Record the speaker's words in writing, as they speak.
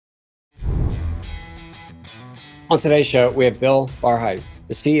On today's show, we have Bill BARHYDT,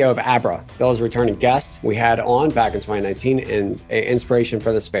 the CEO of Abra. Bill is a returning guest we had on back in 2019 and an inspiration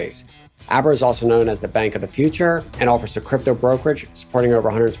for the space. Abra is also known as the bank of the future and offers a crypto brokerage supporting over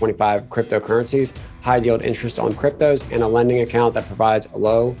 125 cryptocurrencies, high yield interest on cryptos, and a lending account that provides a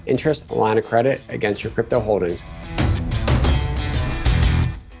low interest line of credit against your crypto holdings.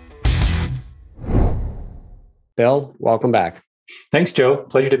 Bill, welcome back. Thanks, Joe.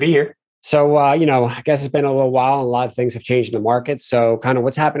 Pleasure to be here. So, I guess it's been a little while and a lot of things have changed in the market. So kind of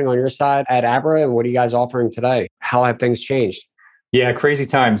what's happening on your side at Abra and what are you guys offering today? How have things changed? Yeah, crazy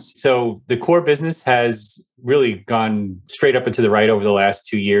times. So the core business has really gone straight up and to the right over the last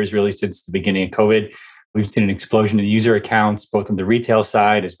 2 years, really since the beginning of COVID. We've seen an explosion in user accounts, both on the retail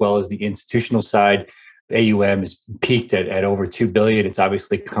side as well as the institutional side. AUM has peaked at over 2 billion. It's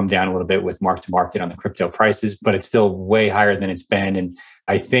obviously come down a little bit with mark to market on the crypto prices, but it's still way higher than it's been. And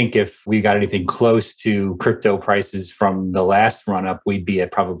I think if we got anything close to crypto prices from the last run up, we'd be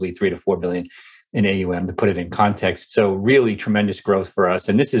at probably 3 to 4 billion in AUM, to put it in context. So really tremendous growth for us.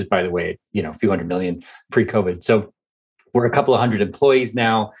 And this is, by the way, a few hundred million pre-COVID. So we're a couple of hundred employees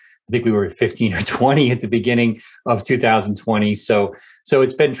now. I think we were 15 or 20 at the beginning of 2020. So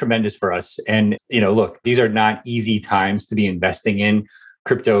it's been tremendous for us. And, look, these are not easy times to be investing in.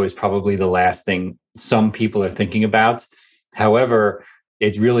 Crypto is probably the last thing some people are thinking about. However,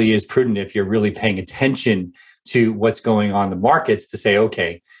 it really is prudent if you're really paying attention to what's going on in the markets to say,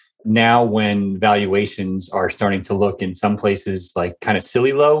 okay, now when valuations are starting to look in some places like kind of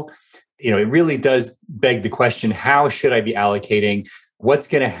silly low, it really does beg the question, how should I be allocating? What's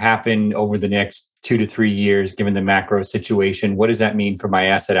going to happen over the next 2 to 3 years, given the macro situation? What does that mean for my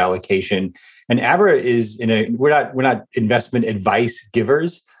asset allocation? And Abra is we're not investment advice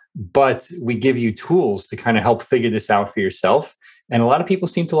givers, but we give you tools to kind of help figure this out for yourself. And a lot of people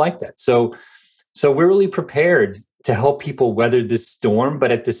seem to like that. So we're really prepared to help people weather this storm,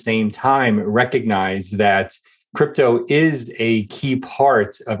 but at the same time, recognize that crypto is a key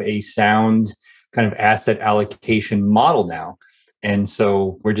part of a sound kind of asset allocation model now. And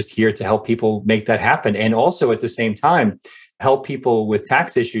so we're just here to help people make that happen. And also at the same time, help people with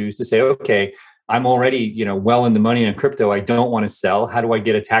tax issues to say, okay, I'm already, well in the money on crypto. I don't want to sell. How do I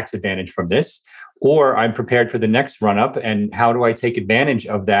get a tax advantage from this? Or I'm prepared for the next run up. And how do I take advantage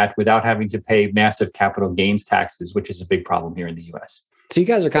of that without having to pay massive capital gains taxes, which is a big problem here in the US? So you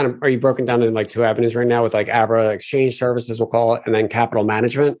guys are you broken down in like two avenues right now with like Abra exchange services, we'll call it, and then capital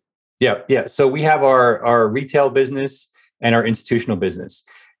management? Yeah. So we have our retail business and our institutional business.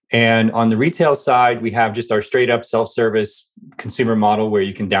 And on the retail side, we have just our straight up self-service consumer model where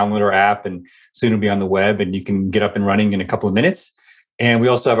you can download our app and soon it'll be on the web and you can get up and running in a couple of minutes. And we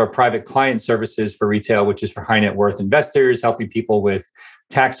also have our private client services for retail, which is for high net worth investors, helping people with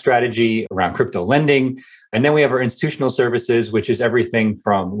tax strategy around crypto lending. And then we have our institutional services, which is everything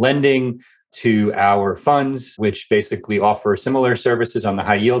from lending to our funds, which basically offer similar services on the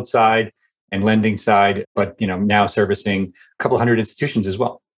high yield side and lending side, but now servicing a couple hundred institutions as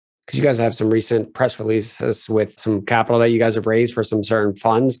well. Because you guys have some recent press releases with some capital that you guys have raised for some certain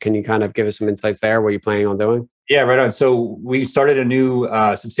funds. Can you kind of give us some insights there? What are you planning on doing? Yeah, right on. So we started a new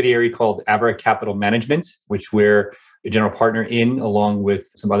subsidiary called Abra Capital Management, which we're a general partner in, along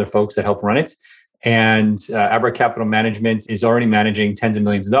with some other folks that help run it. And Abra Capital Management is already managing tens of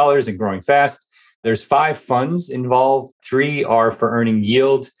millions of dollars and growing fast. There's 5 funds involved. 3 are for earning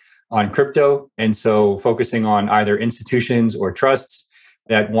yield on crypto. And so focusing on either institutions or trusts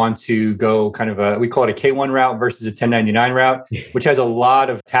that want to go kind of we call it a K1 route versus a 1099 route, which has a lot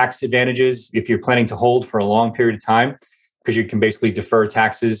of tax advantages if you're planning to hold for a long period of time, because you can basically defer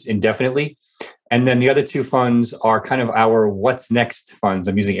taxes indefinitely. And then the other 2 funds are kind of our what's next funds.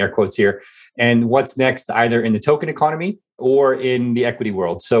 I'm using air quotes here. And what's next either in the token economy or in the equity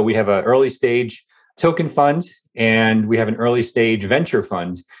world. So we have an early stage token fund and we have an early stage venture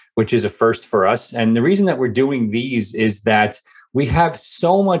fund, which is a first for us. And the reason that we're doing these is that we have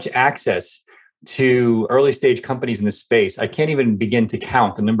so much access to early stage companies in this space. I can't even begin to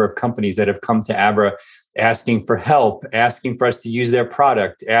count the number of companies that have come to Abra asking for help, asking for us to use their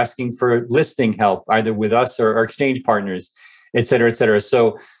product, asking for listing help, either with us or our exchange partners, et cetera, et cetera.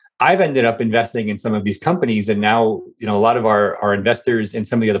 So I've ended up investing in some of these companies. And now, a lot of our investors in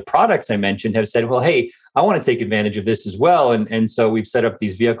some of the other products I mentioned have said, well, hey, I want to take advantage of this as well. And so we've set up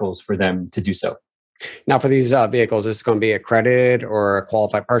these vehicles for them to do so. Now, for these vehicles, is this going to be accredited or a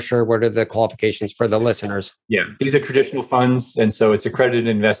qualified purchaser? What are the qualifications for the listeners? Yeah, these are traditional funds. And so it's accredited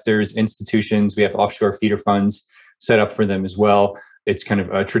investors, institutions. We have offshore feeder funds set up for them as well. It's kind of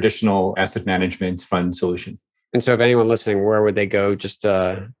a traditional asset management fund solution. And so if anyone listening, where would they go just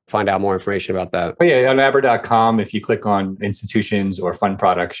to find out more information about that? Oh yeah, on Abra.com, if you click on institutions or fund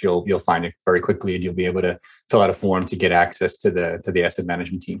products, you'll find it very quickly, and you'll be able to fill out a form to get access to the asset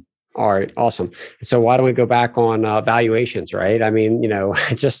management team. All right, awesome. So why don't we go back on valuations, right? I mean,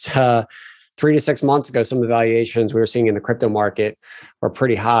 just 3 to 6 months ago, some of the valuations we were seeing in the crypto market were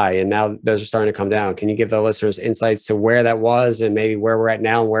pretty high, and now those are starting to come down. Can you give the listeners insights to where that was and maybe where we're at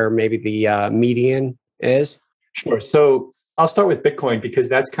now and where maybe the median is? Sure. So I'll start with Bitcoin because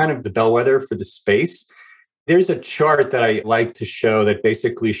that's kind of the bellwether for the space. There's a chart that I like to show that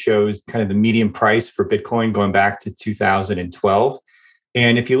basically shows kind of the median price for Bitcoin going back to 2012.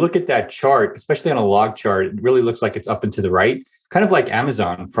 And if you look at that chart, especially on a log chart, it really looks like it's up and to the right, kind of like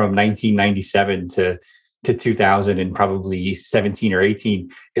Amazon from 1997 to 2000 and probably 17 or 18.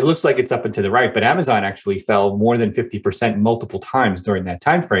 It looks like it's up and to the right, but Amazon actually fell more than 50% multiple times during that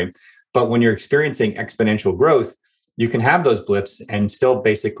time frame. But when you're experiencing exponential growth, you can have those blips and still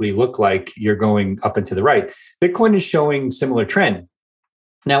basically look like you're going up and to the right. Bitcoin is showing similar trend.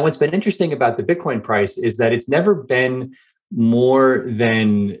 Now, what's been interesting about the Bitcoin price is that it's never been more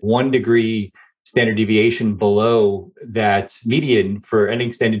than 1 degree standard deviation below that median for an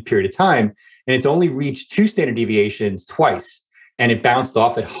extended period of time. And it's only reached 2 standard deviations twice. And it bounced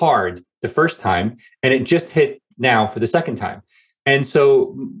off it hard the first time, and it just hit now for the second time. And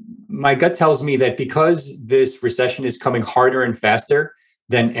so my gut tells me that because this recession is coming harder and faster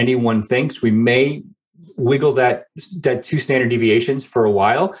than anyone thinks, we may wiggle that 2 standard deviations for a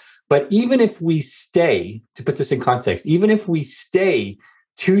while. But even if we stay, to put this in context, even if we stay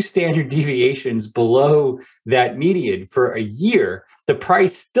 2 standard deviations below that median for a year, the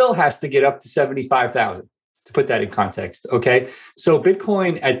price still has to get up to 75,000, to put that in context. Okay. So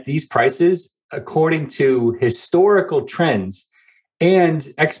Bitcoin at these prices, according to historical trends, and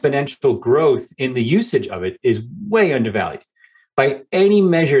exponential growth in the usage of it is way undervalued by any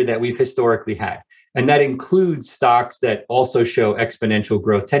measure that we've historically had. And that includes stocks that also show exponential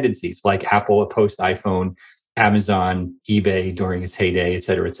growth tendencies, like Apple post iPhone, Amazon, eBay during its heyday, et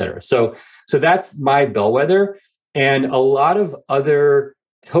cetera, et cetera. So that's my bellwether. And a lot of other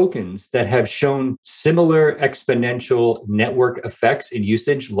tokens that have shown similar exponential network effects in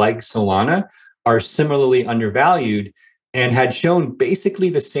usage, like Solana, are similarly undervalued and had shown basically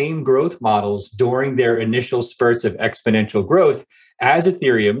the same growth models during their initial spurts of exponential growth as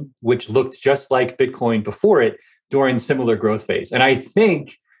Ethereum, which looked just like Bitcoin before it during similar growth phase. And I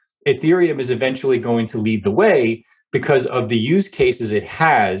think Ethereum is eventually going to lead the way because of the use cases it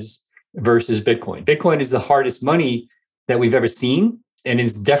has versus Bitcoin. Bitcoin is the hardest money that we've ever seen and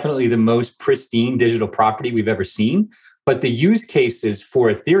is definitely the most pristine digital property we've ever seen. But the use cases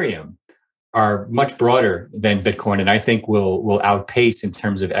for Ethereum are much broader than Bitcoin, and I think will outpace in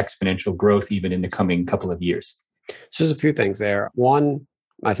terms of exponential growth even in the coming couple of years. So there's a few things there. One,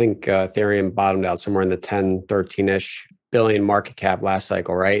 I think Ethereum bottomed out somewhere in the 10, 13-ish billion market cap last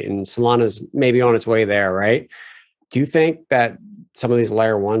cycle, right? And Solana's maybe on its way there, right? Do you think that some of these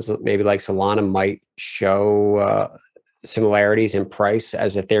layer ones, maybe like Solana, might show similarities in price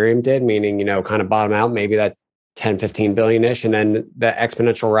as Ethereum did, meaning, kind of bottom out, maybe that 10, 15 billion-ish, and then the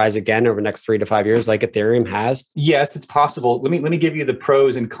exponential rise again over the next 3 to 5 years like Ethereum has? Yes, it's possible. Let me give you the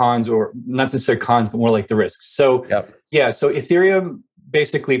pros and cons, or not necessarily cons, but more like the risks. So so Ethereum,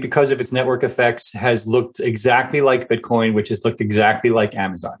 basically, because of its network effects, has looked exactly like Bitcoin, which has looked exactly like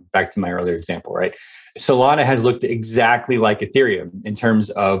Amazon. Back to my earlier example, right? Solana has looked exactly like Ethereum in terms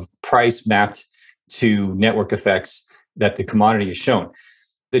of price mapped to network effects that the commodity has shown.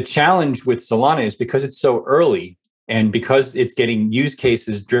 The challenge with Solana is because it's so early and because it's getting use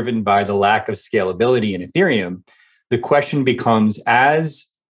cases driven by the lack of scalability in Ethereum, the question becomes, as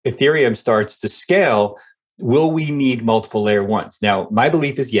Ethereum starts to scale, will we need multiple layer ones? Now, my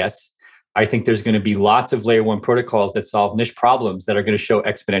belief is yes. I think there's going to be lots of layer one protocols that solve niche problems that are going to show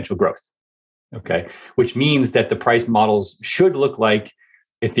exponential growth. Okay, which means that the price models should look like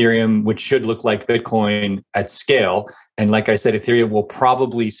Ethereum, which should look like Bitcoin at scale. And like I said, Ethereum will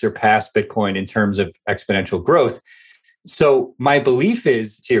probably surpass Bitcoin in terms of exponential growth. So my belief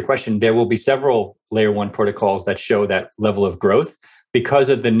is, to your question, there will be several layer one protocols that show that level of growth because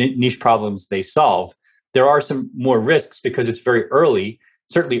of the niche problems they solve. There are some more risks because it's very early,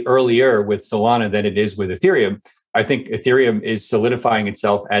 certainly earlier with Solana than it is with Ethereum. I think Ethereum is solidifying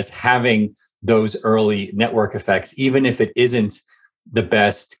itself as having those early network effects, even if it isn't the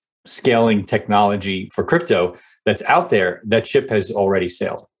best scaling technology for crypto that's out there. That ship has already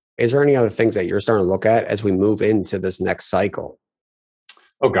sailed. Is there any other things that you're starting to look at as we move into this next cycle?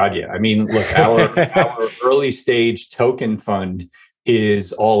 Oh God, yeah. I mean, look, our early stage token fund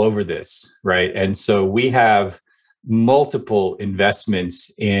is all over this, right? And so we have multiple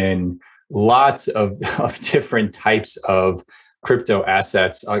investments in lots of different types of crypto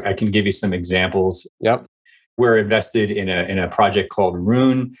assets. I can give you some examples. Yep. We're invested in a project called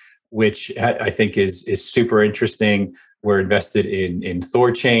Rune, which I think is super interesting. We're invested in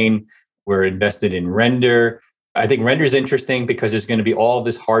Thorchain. We're invested in Render. I think Render is interesting because there's going to be all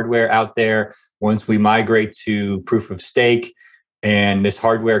this hardware out there once we migrate to proof of stake. And this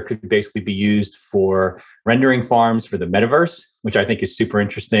hardware could basically be used for rendering farms for the metaverse, which I think is super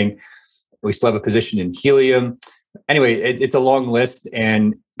interesting. We still have a position in Helium. Anyway, it's a long list.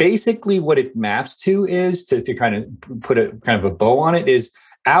 And basically what it maps to is to kind of put a kind of a bow on it is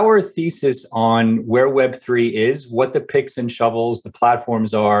our thesis on where Web3 is, what the picks and shovels, the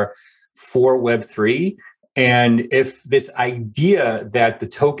platforms are for Web3. And if this idea that the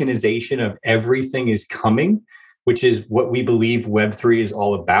tokenization of everything is coming, which is what we believe Web3 is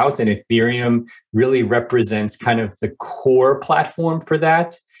all about, and Ethereum really represents kind of the core platform for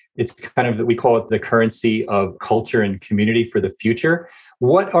that. It's kind of, we call it the currency of culture and community for the future.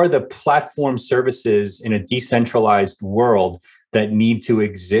 What are the platform services in a decentralized world that need to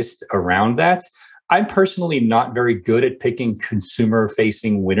exist around that? I'm personally not very good at picking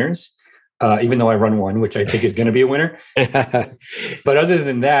consumer-facing winners, even though I run one, which I think is going to be a winner. But other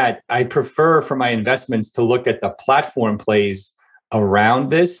than that, I prefer for my investments to look at the platform plays around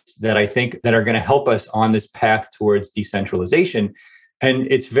this that I think that are going to help us on this path towards decentralization. And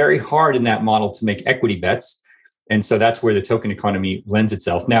it's very hard in that model to make equity bets. And so that's where the token economy lends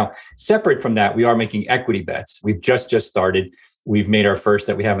itself. Now, separate from that, we are making equity bets. We've just started. We've made our first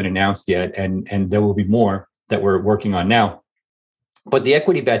that we haven't announced yet, and there will be more that we're working on now. But the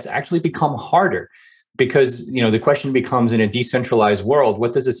equity bets actually become harder because, the question becomes, in a decentralized world,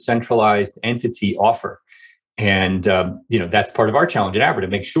 what does a centralized entity offer? And, that's part of our challenge at Abra, to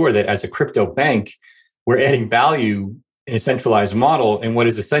make sure that as a crypto bank, we're adding value in a centralized model in what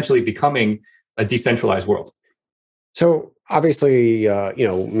is essentially becoming a decentralized world. So obviously,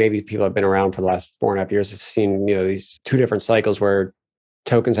 maybe people have been around for the last 4.5 years, have seen, these two different cycles where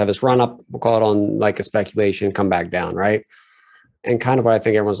tokens have this run up, we'll call it on like a speculation, come back down, right? And kind of what I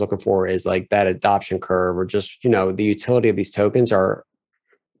think everyone's looking for is like that adoption curve, or just, the utility of these tokens are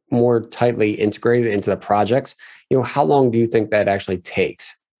more tightly integrated into the projects. How long do you think that actually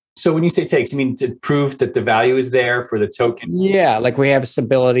takes? So when you say takes, you mean to prove that the value is there for the token? Yeah, like we have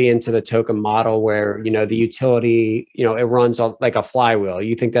stability into the token model where, the utility, it runs like a flywheel.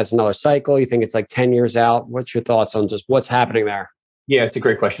 You think that's another cycle? You think it's like 10 years out? What's your thoughts on just what's happening there? Yeah, it's a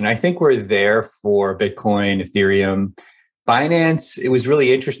great question. I think we're there for Bitcoin, Ethereum. Binance, it was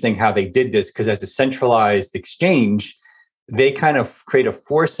really interesting how they did this, because as a centralized exchange, they kind of create a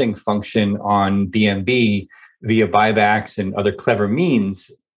forcing function on BNB via buybacks and other clever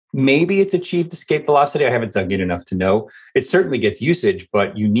means. Maybe it's achieved escape velocity. I haven't dug in enough to know. It certainly gets usage,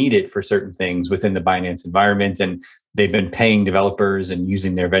 but you need it for certain things within the Binance environment. And they've been paying developers and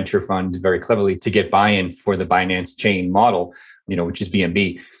using their venture fund very cleverly to get buy-in for the Binance chain model, which is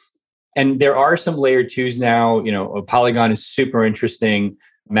BNB. And there are some layer twos now. Polygon is super interesting.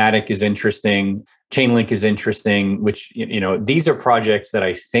 Matic is interesting. Chainlink is interesting, which, these are projects that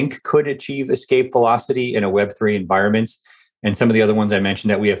I think could achieve escape velocity in a Web3 environment. And some of the other ones I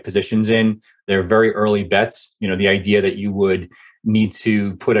mentioned that we have positions in, they're very early bets. The idea that you would need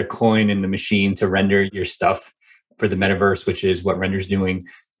to put a coin in the machine to render your stuff for the metaverse, which is what Render's doing,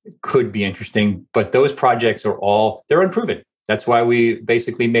 could be interesting. But those projects they're unproven. That's why we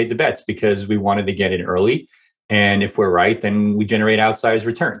basically made the bets, because we wanted to get in early. And if we're right, then we generate outsized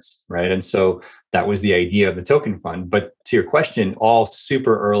returns, right? And so that was the idea of the token fund. But to your question, all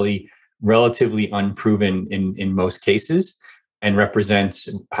super early, relatively unproven in most cases, and represents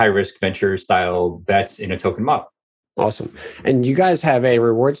high-risk venture-style bets in a token model. Awesome. And you guys have a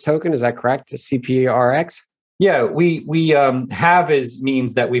rewards token, is that correct? The CPRX? Yeah, we have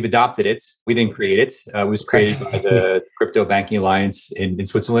means that we've adopted it. We didn't create it. It was created by the Crypto Banking Alliance in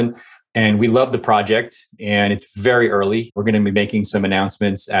Switzerland. And we love the project, and it's very early. We're going to be making some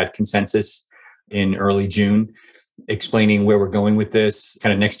announcements at Consensus in early June, explaining where we're going with this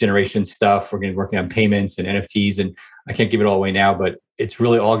kind of next generation stuff. We're going to be working on payments and NFTs, and I can't give it all away now, but it's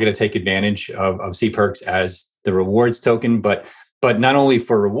really all going to take advantage of CPerks as the rewards token, but not only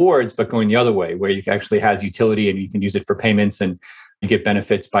for rewards, but going the other way, where you actually has utility and you can use it for payments, and you get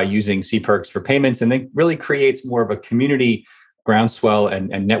benefits by using CPerks for payments, and it really creates more of a community groundswell and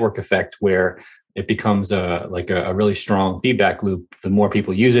network effect where it becomes a really strong feedback loop. The more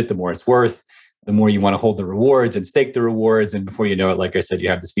people use it, the more it's worth. The more you want to hold the rewards and stake the rewards. And before you know it, like I said, you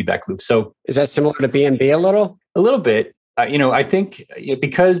have this feedback loop. So is that similar to BNB a little? A little bit. I think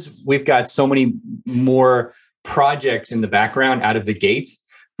because we've got so many more projects in the background out of the gates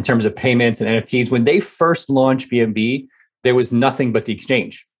in terms of payments and NFTs, when they first launched BNB, there was nothing but the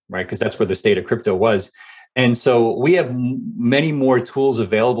exchange, right? Because that's where the state of crypto was. And so we have many more tools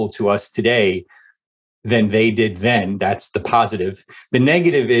available to us today than they did then. That's the positive. The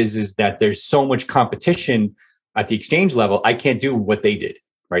negative is that there's so much competition at the exchange level. I can't do what they did,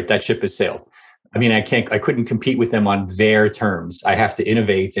 right? That ship has sailed. I mean, I couldn't compete with them on their terms. I have to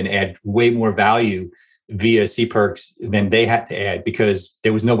innovate and add way more value via C-Perks than they had to add because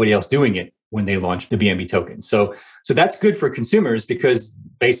there was nobody else doing it when they launched the BNB token. So that's good for consumers because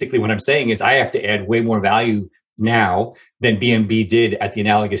basically what I'm saying is I have to add way more value now than BNB did at the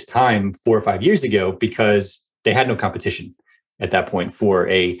analogous time 4 or 5 years ago because they had no competition at that point for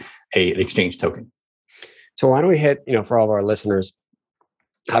an exchange token. So why don't we hit, for all of our listeners,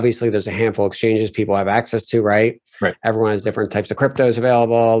 obviously there's a handful of exchanges people have access to, right? Right. Everyone has different types of cryptos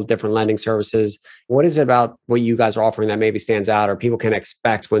available, different lending services. What is it about what you guys are offering that maybe stands out or people can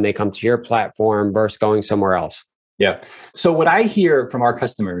expect when they come to your platform versus going somewhere else? Yeah. So what I hear from our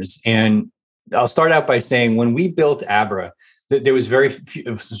customers, and I'll start out by saying when we built Abra, there was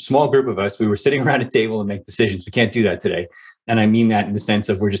a small group of us. We were sitting around a table and make decisions. We can't do that today. And I mean that in the sense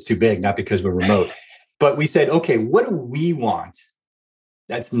of we're just too big, not because we're remote. But we said, okay, what do we want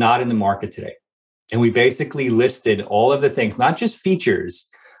that's not in the market today? And we basically listed all of the things, not just features,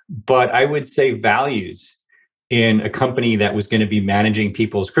 but I would say values in a company that was going to be managing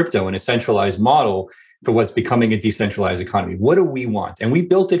people's crypto in a centralized model for what's becoming a decentralized economy. What do we want? And we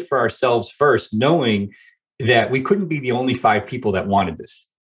built it for ourselves first, knowing that we couldn't be the only 5 people that wanted this.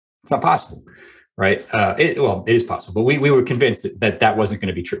 It's not possible, right? It is possible, but we were convinced that wasn't going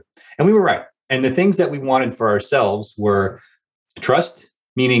to be true. And we were right. And the things that we wanted for ourselves were trust,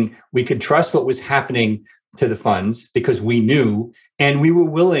 meaning we could trust what was happening to the funds because we knew, and we were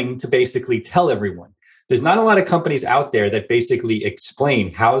willing to basically tell everyone. There's not a lot of companies out there that basically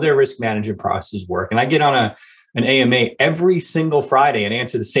explain how their risk management processes work. And I get on an AMA every single Friday and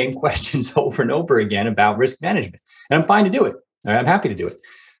answer the same questions over and over again about risk management. And I'm fine to do it. I'm happy to do it.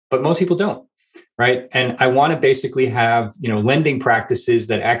 But most people don't, right? And I want to basically have, lending practices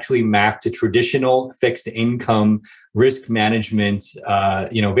that actually map to traditional fixed income risk management,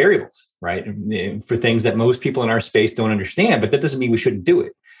 variables, right? For things that most people in our space don't understand, but that doesn't mean we shouldn't do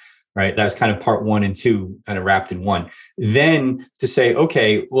it. Right. That was kind of part 1 and 2 kind of wrapped in one. Then to say,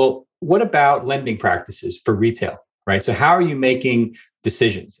 okay, well, what about lending practices for retail? Right. So how are you making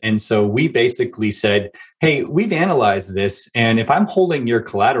decisions? And so we basically said, hey, we've analyzed this. And if I'm holding your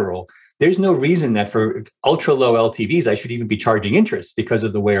collateral, there's no reason that for ultra low LTVs, I should even be charging interest because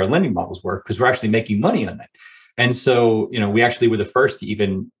of the way our lending models work, because we're actually making money on that. And so, we actually were the first to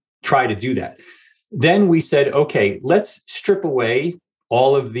even try to do that. Then we said, okay, let's strip away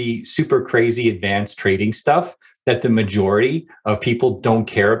all of the super crazy advanced trading stuff that the majority of people don't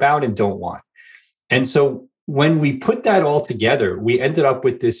care about and don't want. And so when we put that all together, we ended up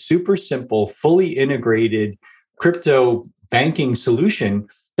with this super simple, fully integrated crypto banking solution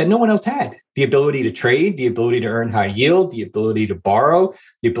that no one else had. The ability to trade, the ability to earn high yield, the ability to borrow,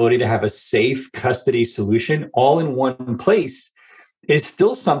 the ability to have a safe custody solution all in one place is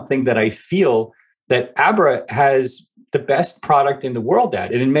still something that I feel that Abra has the best product in the world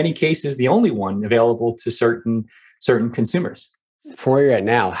at, and in many cases, the only one available to certain consumers. For where you're at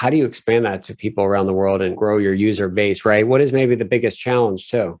now, how do you expand that to people around the world and grow your user base, right? What is maybe the biggest challenge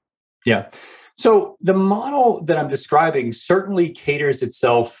too? Yeah. So the model that I'm describing certainly caters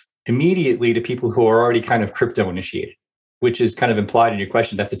itself immediately to people who are already kind of crypto initiated, which is kind of implied in your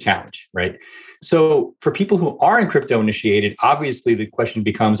question. That's a challenge, right? So for people who aren't crypto initiated, obviously the question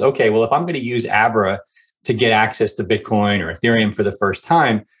becomes, okay, well, if I'm going to use Abra to get access to Bitcoin or Ethereum for the first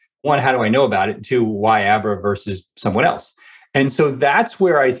time, 1, how do I know about it? 2, why Abra versus someone else? And so that's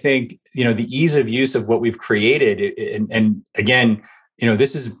where I think, the ease of use of what we've created. And again,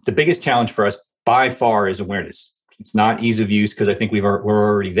 this is the biggest challenge for us by far is awareness. It's not ease of use because I think we're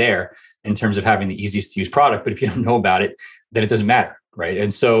already there in terms of having the easiest to use product. But if you don't know about it, then it doesn't matter, right?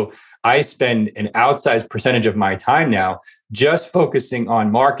 And so I spend an outsized percentage of my time now just focusing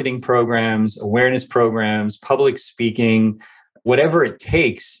on marketing programs, awareness programs, public speaking, whatever it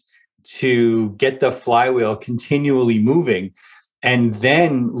takes to get the flywheel continually moving. And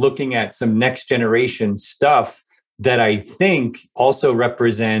then looking at some next generation stuff that I think also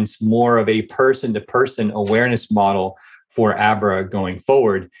represents more of a person-to-person awareness model for Abra going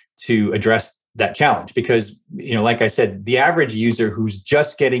forward to address that challenge. Because, like I said, the average user who's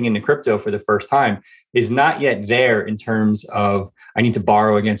just getting into crypto for the first time is not yet there in terms of, I need to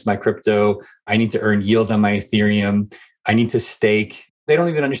borrow against my crypto. I need to earn yield on my Ethereum. I need to stake. They don't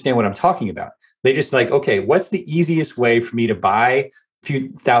even understand what I'm talking about. They just like, okay, what's the easiest way for me to buy a few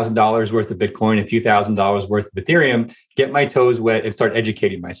 $1,000s worth of Bitcoin, a few $1,000s worth of Ethereum, get my toes wet and start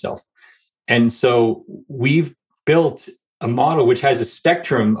educating myself. And so we've built a model which has a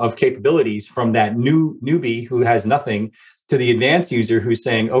spectrum of capabilities from that newbie who has nothing to the advanced user who's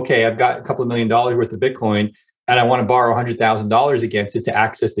saying, okay, I've got a couple of $1,000,000 worth of Bitcoin and I want to borrow $100,000 against it to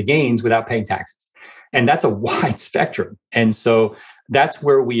access the gains without paying taxes. And that's a wide spectrum. And so that's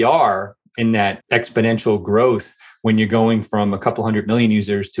where we are in that exponential growth when you're going from a couple 100 million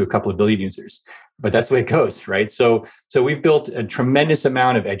users to a couple of billion users. But that's the way it goes, right? So we've built a tremendous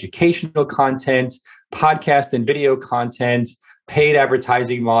amount of educational content, podcast and video content, paid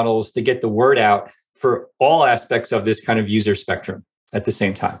advertising models to get the word out for all aspects of this kind of user spectrum at the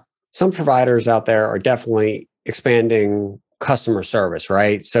same time. Some providers out there are definitely expanding customer service,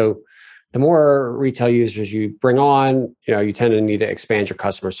 right? So the more retail users you bring on, you tend to need to expand your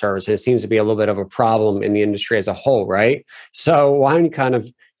customer service. And it seems to be a little bit of a problem in the industry as a whole, right? So why don't you kind of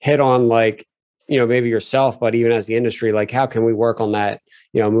hit on maybe yourself, but even as the industry, how can we work on that,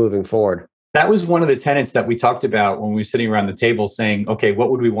 moving forward? That was one of the tenets that we talked about when we were sitting around the table saying, okay,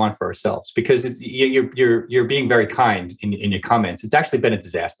 what would we want for ourselves? Because you're being very kind in your comments. It's actually been a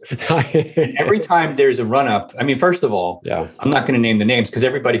disaster. Every time there's a run up, I mean, first of all, I'm not going to name the names because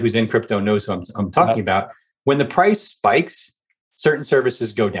everybody who's in crypto knows who I'm talking about. When the price spikes, certain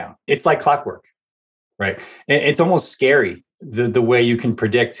services go down. It's like clockwork, right? It's almost scary the way you can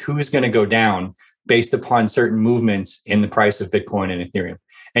predict who's going to go down based upon certain movements in the price of Bitcoin and Ethereum.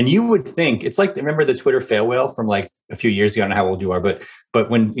 And you would think it's like, remember the Twitter fail whale from like a few years ago? I don't know how old you are, but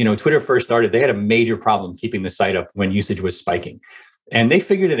when Twitter first started, they had a major problem keeping the site up when usage was spiking, and they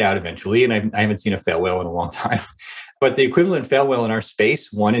figured it out eventually. And I haven't seen a fail whale in a long time, but the equivalent fail whale in our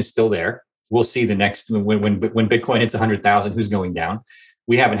space, one is still there. We'll see the next when Bitcoin hits 100,000, who's going down.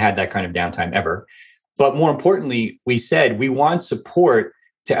 We haven't had that kind of downtime ever. But more importantly, we said we want support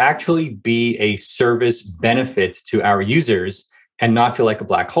to actually be a service benefit to our users and not feel like a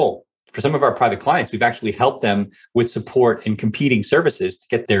black hole. For some of our private clients, we've actually helped them with support in competing services to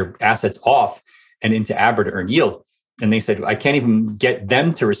get their assets off and into Abra to earn yield. And they said, I can't even get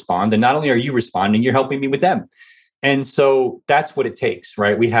them to respond. And not only are you responding, you're helping me with them. And so that's what it takes,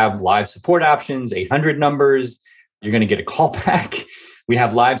 right? We have live support options, 800 numbers. You're going to get a call back. We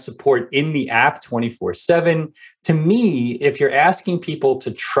have live support in the app 24/7. To me, if you're asking people to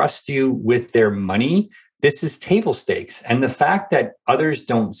trust you with their money, this is table stakes. And the fact that others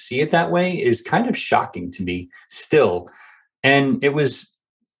don't see it that way is kind of shocking to me still. And it was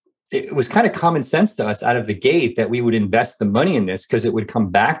kind of common sense to us out of the gate that we would invest the money in this because it would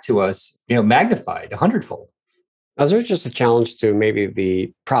come back to us, magnified 100-fold. Is there just a challenge to maybe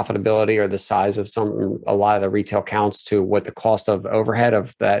the profitability or the size of a lot of the retail accounts to what the cost of overhead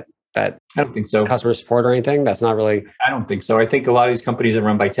of that I don't think so. Customer support or anything? That's not really. I don't think so. I think a lot of these companies are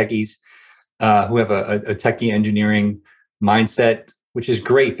run by techies who have a techie engineering mindset, which is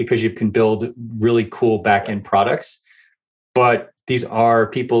great because you can build really cool back-end products. But these are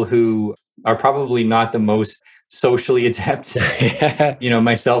people who are probably not the most socially adept,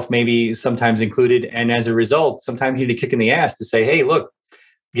 myself maybe sometimes included. And as a result, sometimes you need a kick in the ass to say, hey, look,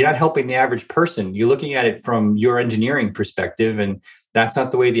 you're not helping the average person. You're looking at it from your engineering perspective, and that's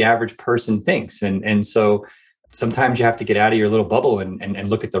not the way the average person thinks. And so sometimes you have to get out of your little bubble and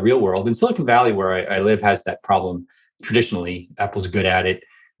look at the real world. And Silicon Valley, where I live, has that problem traditionally. Apple's good at it.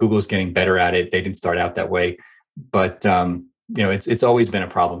 Google's getting better at it. They didn't start out that way. But it's always been a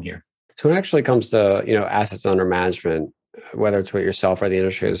problem here. So when it actually comes to, assets under management, whether it's with yourself or the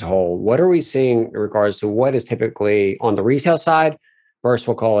industry as a whole, what are we seeing in regards to what is typically on the retail side versus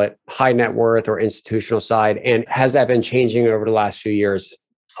we'll call it high net worth or institutional side? And has that been changing over the last few years?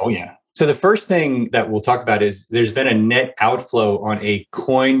 Oh, yeah. So the first thing that we'll talk about is there's been a net outflow on a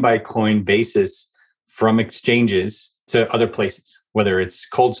coin by coin basis from exchanges to other places, whether it's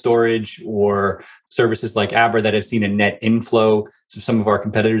cold storage or services like Abra that have seen a net inflow. So some of our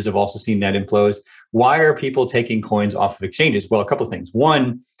competitors have also seen net inflows. Why are people taking coins off of exchanges? Well, a couple of things.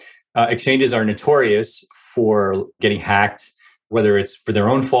 One, exchanges are notorious for getting hacked, whether it's for their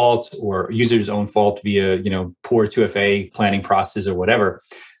own fault or users' own fault via, poor 2FA planning process or whatever.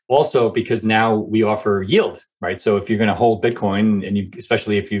 Also, because now we offer yield, right? So if you're going to hold Bitcoin, and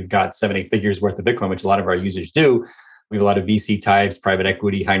especially if you've got 7-8 figures worth of Bitcoin, which a lot of our users do, we have a lot of VC types, private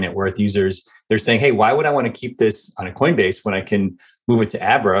equity, high net worth users. They're saying, hey, why would I want to keep this on a Coinbase when I can move it to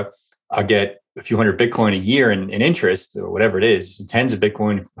Abra? I'll get a few hundred Bitcoin a year in interest or whatever it is, tens of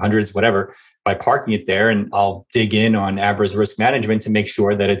Bitcoin, hundreds, whatever, by parking it there. And I'll dig in on Abra's risk management to make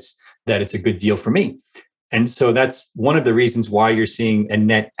sure that it's a good deal for me. And so that's one of the reasons why you're seeing a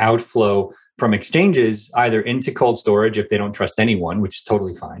net outflow from exchanges, either into cold storage if they don't trust anyone, which is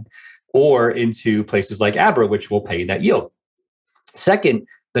totally fine, or into places like Abra, which will pay that yield. Second,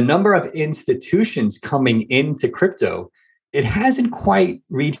 the number of institutions coming into crypto, it hasn't quite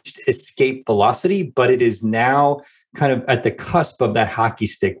reached escape velocity, but it is now kind of at the cusp of that hockey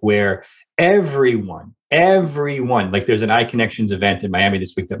stick where everyone, like there's an iConnections event in Miami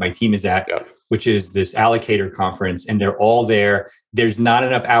this week that my team is at, which is this allocator conference, and they're all there. There's not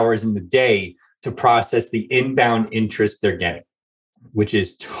enough hours in the day to process the inbound interest they're getting, which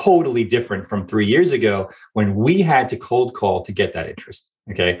is totally different from 3 years ago when we had to cold call to get that interest.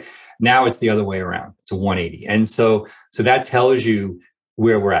 Okay. Now it's the other way around. It's a 180. And so that tells you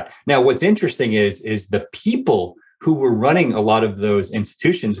where we're at. Now, what's interesting is the people who were running a lot of those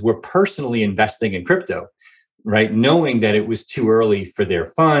institutions were personally investing in crypto, right? Knowing that it was too early for their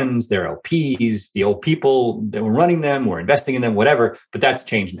funds, their LPs, the old people that were running them or investing in them, whatever. But that's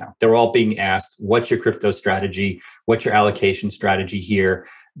changed now. They're all being asked, what's your crypto strategy? What's your allocation strategy here?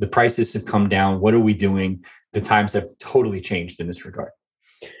 The prices have come down. What are we doing? The times have totally changed in this regard.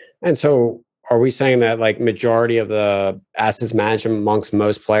 And so are we saying that like majority of the assets management amongst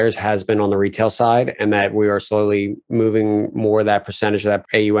most players has been on the retail side, and that we are slowly moving more of that percentage of that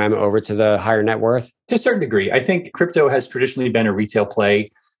AUM over to the higher net worth? To a certain degree. I think crypto has traditionally been a retail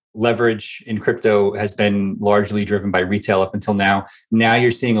play. Leverage in crypto has been largely driven by retail up until now. Now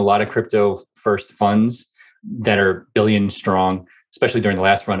you're seeing a lot of crypto first funds that are billion strong, especially during the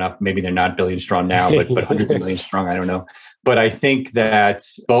last run up. Maybe they're not billion strong now, but hundreds of millions strong. I don't know. But I think that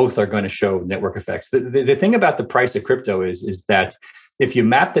both are going to show network effects. The thing about the price of crypto is that if you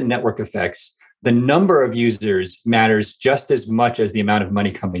map the network effects, the number of users matters just as much as the amount of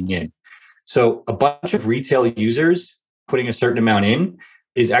money coming in. So a bunch of retail users putting a certain amount in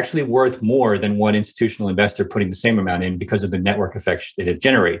is actually worth more than one institutional investor putting the same amount in because of the network effects that it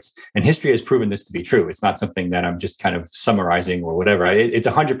generates. And history has proven this to be true. It's not something that I'm just kind of summarizing or whatever. It's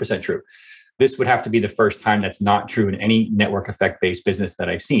 100% true. This would have to be the first time that's not true in any network effect based business that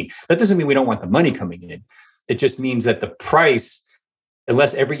I've seen. That doesn't mean we don't want the money coming in. It just means that the price,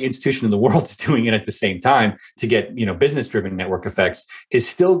 unless every institution in the world is doing it at the same time to get, business driven network effects, is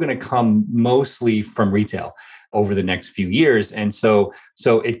still going to come mostly from retail over the next few years. And so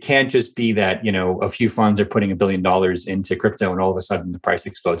it can't just be that, a few funds are putting $1 billion into crypto and all of a sudden the price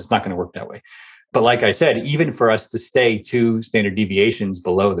explodes. It's not going to work that way. But like I said, even for us to stay 2 standard deviations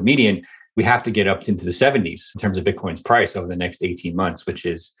below the median, we have to get up into the 70s in terms of Bitcoin's price over the next 18 months, which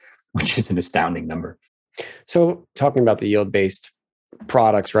is an astounding number. So talking about the yield-based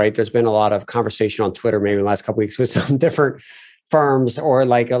products, right? There's been a lot of conversation on Twitter, maybe in the last couple of weeks, with some different firms, or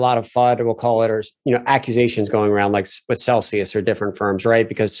like a lot of FUD, we'll call it, or accusations going around, like with Celsius or different firms, right?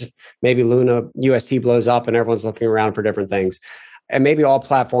 Because maybe Luna UST blows up and everyone's looking around for different things, and maybe all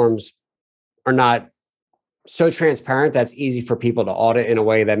platforms are not so transparent that's easy for people to audit in a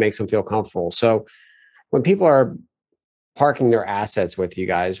way that makes them feel comfortable. So when people are parking their assets with you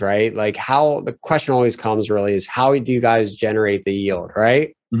guys, right? Like the question always comes really is, how do you guys generate the yield,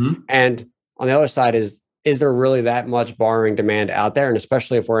 right? Mm-hmm. And on the other side is there really that much borrowing demand out there? And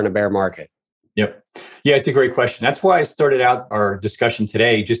especially if we're in a bear market. Yep. Yeah, it's a great question. That's why I started out our discussion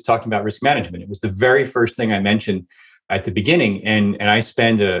today just talking about risk management. It was the very first thing I mentioned at the beginning. And I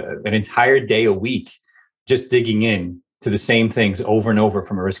spend an entire day a week just digging in to the same things over and over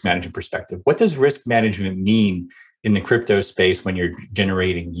from a risk management perspective. What does risk management mean in the crypto space when you're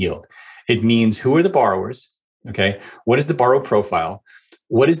generating yield? It means, who are the borrowers? Okay. What is the borrow profile?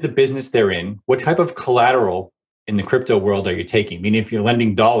 What is the business they're in? What type of collateral in the crypto world are you taking? Meaning, if you're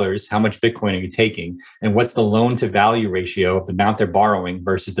lending dollars, how much Bitcoin are you taking? And what's the loan to value ratio of the amount they're borrowing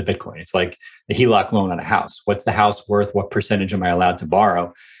versus the Bitcoin? It's like a HELOC loan on a house. What's the house worth? What percentage am I allowed to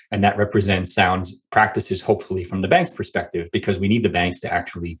borrow? And that represents sound practices, hopefully, from the bank's perspective, because we need the banks to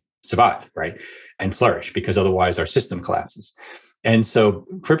actually survive, right? And flourish, because otherwise our system collapses. And so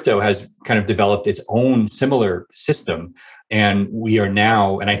crypto has kind of developed its own similar system. And we are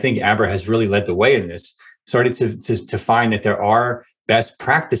now, and I think Abra has really led the way in this, started to find that there are best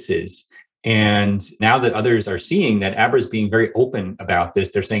practices. And now that others are seeing that Abra is being very open about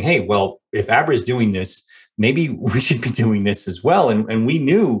this, they're saying, hey, well, if Abra is doing this, maybe we should be doing this as well. And we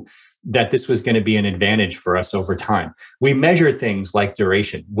knew that this was going to be an advantage for us over time. We measure things like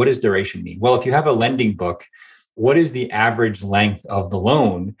duration. What does duration mean? Well, if you have a lending book, what is the average length of the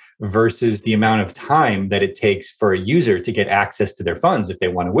loan versus the amount of time that it takes for a user to get access to their funds if they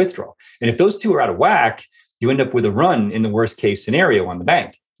want to withdraw? And if those two are out of whack, you end up with a run in the worst case scenario on the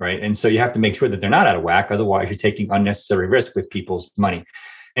bank, right? And so you have to make sure that they're not out of whack. Otherwise, you're taking unnecessary risk with people's money.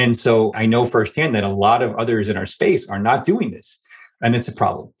 And so I know firsthand that a lot of others in our space are not doing this. And it's a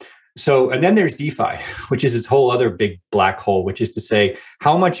problem. So, and then there's DeFi, which is this whole other big black hole, which is to say,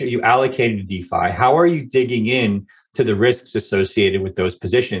 how much are you allocating to DeFi? How are you digging in to the risks associated with those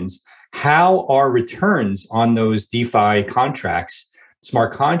positions? How are returns on those DeFi contracts,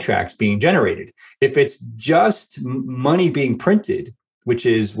 smart contracts, being generated? If it's just money being printed, which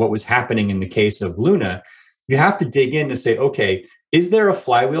is what was happening in the case of Luna, you have to dig in to say, okay, is there a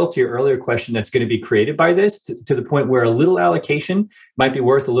flywheel, to your earlier question, that's going to be created by this to the point where a little allocation might be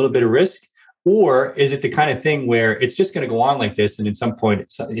worth a little bit of risk? Or is it the kind of thing where it's just going to go on like this, and at some point,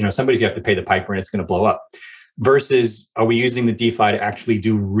 somebody's going to have to pay the piper and it's going to blow up? Versus, are we using the DeFi to actually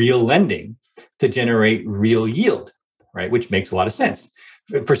do real lending to generate real yield, right? Which makes a lot of sense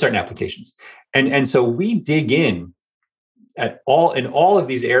for certain applications. And so we dig in in all of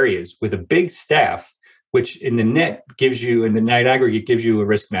these areas with a big staff, which in the net aggregate gives you a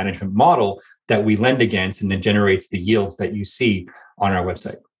risk management model that we lend against and then generates the yields that you see on our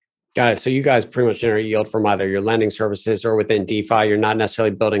website. Got it. So you guys pretty much generate yield from either your lending services or within DeFi. You're not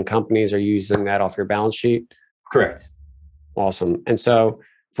necessarily building companies or using that off your balance sheet? Correct. Awesome. And so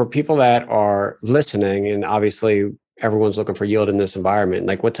for people that are listening, and obviously everyone's looking for yield in this environment,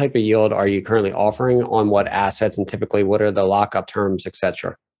 like what type of yield are you currently offering on what assets, and typically what are the lockup terms, et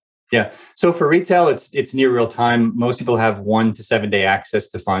cetera? Yeah. So for retail, it's near real time. Most people have 1 to 7 day access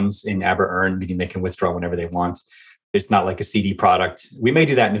to funds in Abra Earn, meaning they can withdraw whenever they want. It's not like a CD product. We may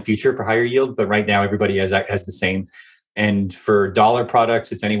do that in the future for higher yield, but right now everybody has the same. And for dollar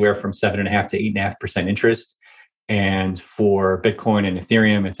products, it's anywhere from 7.5% to 8.5% interest. And for Bitcoin and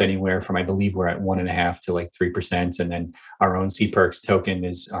Ethereum, it's anywhere from, I believe we're at 1.5% to like 3%. And then our own CPerks token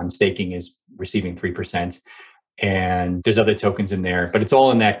is on staking is receiving 3%. And there's other tokens in there, but it's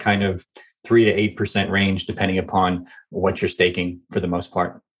all in that kind of 3 to 8% range, depending upon what you're staking for the most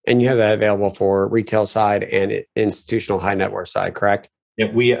part. And you have that available for retail side and institutional high net worth side, correct?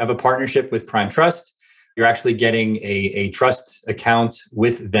 Yeah, we have a partnership with Prime Trust. You're actually getting a trust account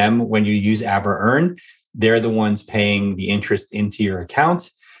with them when you use Abra Earn. They're the ones paying the interest into your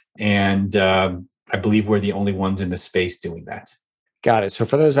account. And I believe we're the only ones in the space doing that. Got it. So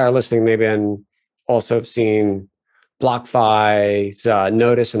for those that are listening, maybe also have seen BlockFi's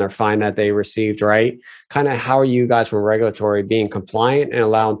notice and their fine that they received, right? Kind of how are you guys from regulatory being compliant and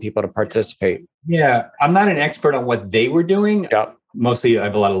allowing people to participate? Yeah, I'm not an expert on what they were doing. Yep. Mostly I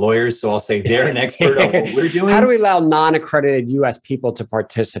have a lot of lawyers, so I'll say they're an expert on what we're doing. How do we allow non-accredited US people to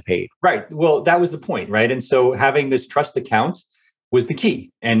participate? Right. Well, that was the point, right? And so having this trust account was the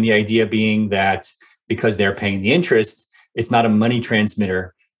key. And the idea being that because they're paying the interest, it's not a money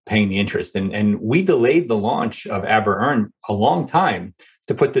transmitter paying the interest. And we delayed the launch of Abra Earn a long time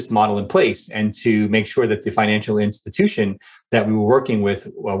to put this model in place and to make sure that the financial institution that we were working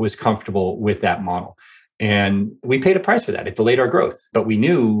with was comfortable with that model. And we paid a price for that. It delayed our growth, but we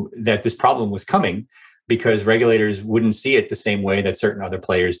knew that this problem was coming because regulators wouldn't see it the same way that certain other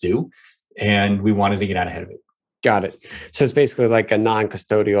players do. And we wanted to get out ahead of it. Got it. So it's basically like a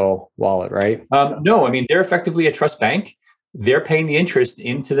non-custodial wallet, right? No, I mean, they're effectively a trust bank. They're paying the interest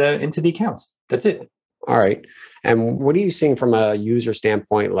into the accounts. That's it. All right. And what are you seeing from a user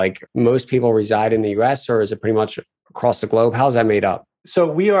standpoint? Like most people reside in the US, or is it pretty much across the globe? How's that made up?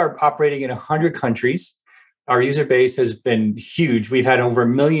 So we are operating in 100 countries. Our user base has been huge. We've had over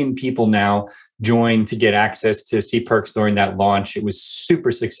 1 million people now join to get access to CPerks during that launch. It was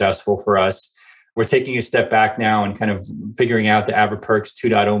super successful for us. We're taking a step back now and kind of figuring out the Abra Perks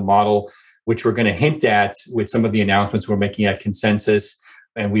 2.0 model, which we're going to hint at with some of the announcements we're making at Consensus.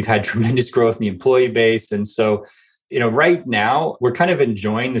 And we've had tremendous growth in the employee base. And so, right now we're kind of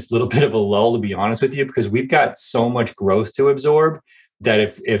enjoying this little bit of a lull, to be honest with you, because we've got so much growth to absorb that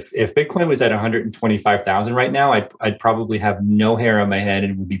if Bitcoin was at 125,000 right now, I'd probably have no hair on my head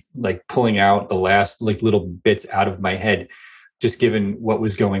and would be like pulling out the last like little bits out of my head, just given what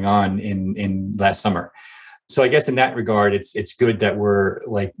was going on in last summer. So I guess in that regard, it's good that we're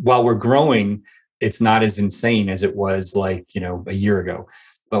like, while we're growing, it's not as insane as it was like, a year ago,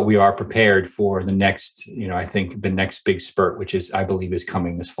 but we are prepared for the next, I think the next big spurt, which I believe is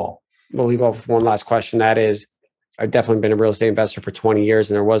coming this fall. We'll leave off with one last question. That is, I've definitely been a real estate investor for 20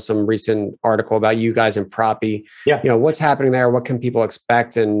 years, and there was some recent article about you guys in Proppy. Yeah. What's happening there? What can people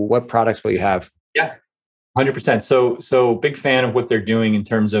expect, and what products will you have? Yeah, 100%. So big fan of what they're doing in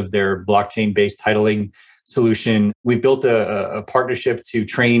terms of their blockchain-based titling solution. We built a partnership to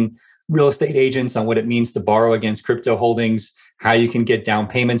train real estate agents on what it means to borrow against crypto holdings, how you can get down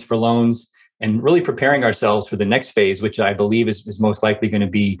payments for loans, and really preparing ourselves for the next phase, which I believe is most likely going to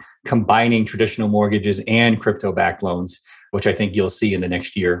be combining traditional mortgages and crypto-backed loans. which I think you'll see in the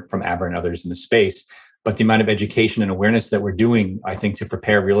next year from Abra and others in the space. But the amount of education and awareness that we're doing, I think, to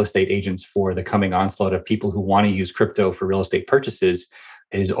prepare real estate agents for the coming onslaught of people who want to use crypto for real estate purchases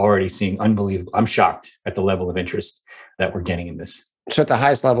is already seeing unbelievable. I'm shocked at the level of interest that we're getting in this. So at the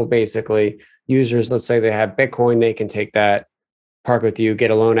highest level, basically, users, let's say they have Bitcoin, they can take that, park with you,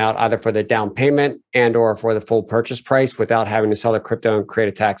 get a loan out either for the down payment and or for the full purchase price without having to sell the crypto and create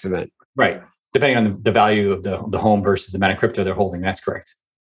a tax event. Right. Depending on the value of the home versus the amount of crypto they're holding. That's correct.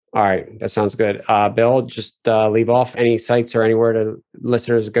 All right. That sounds good. Bill, just leave off any sites or anywhere to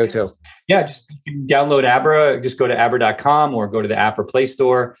listeners go to. Yeah, just you can download Abra. Just go to abra.com or go to the app or Play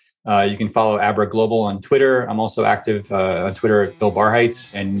Store. You can follow Abra Global on Twitter. I'm also active on Twitter at Bill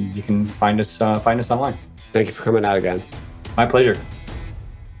BARHYDT, and you can find us online. Thank you for coming out again. My pleasure.